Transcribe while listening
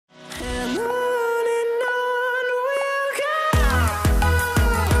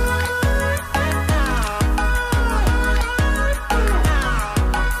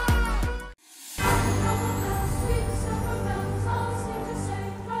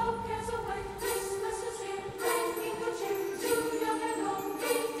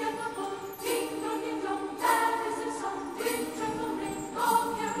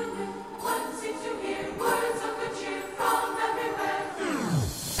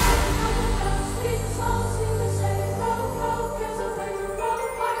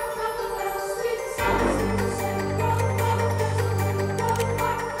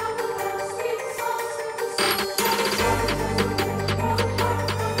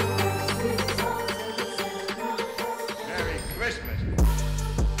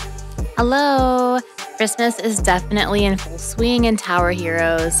Hello! Christmas is definitely in full swing in Tower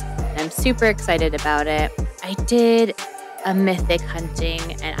Heroes, and I'm super excited about it. I did a mythic hunting,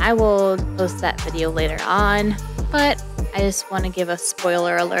 and I will post that video later on, but I just want to give a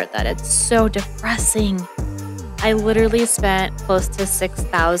spoiler alert that it's so depressing. I literally spent close to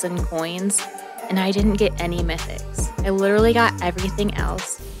 6,000 coins, and I didn't get any mythics. I literally got everything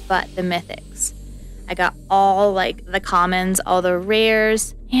else but the mythics. I got all the commons, all the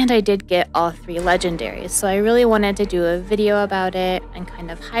rares, and I did get all 3 legendaries. So I really wanted to do a video about it and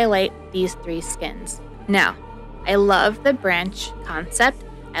kind of highlight these 3 skins. Now, I love the branch concept.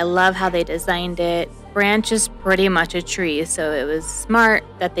 I love how they designed it. Branch is pretty much a tree, so it was smart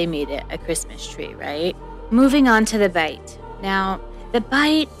that they made it a Christmas tree, right? Moving on to the bite. Now, the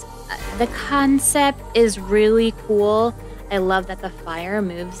bite, the concept is really cool. I love that the fire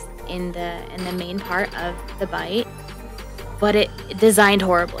moves in the main part of the bite, but it designed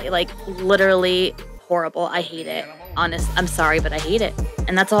horribly, literally horrible. I hate it. I'm sorry, but I hate it.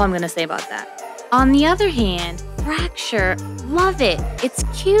 And that's all I'm gonna say about that. On the other hand, Fracture, love it. It's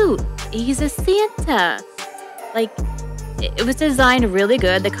cute. He's a Santa. It was designed really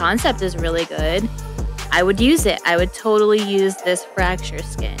good. The concept is really good. I would use it. I would totally use this Fracture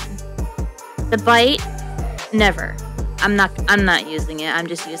skin. The bite, never. I'm not using it. I'm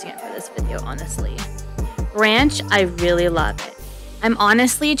just using it for this video, honestly. Branch, I really love it. I'm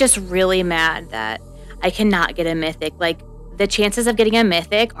honestly just really mad that I cannot get a mythic. The chances of getting a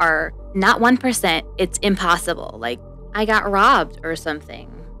mythic are not 1%. It's impossible. I got robbed or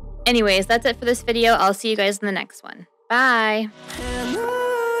something. Anyways, that's it for this video. I'll see you guys in the next one. Bye.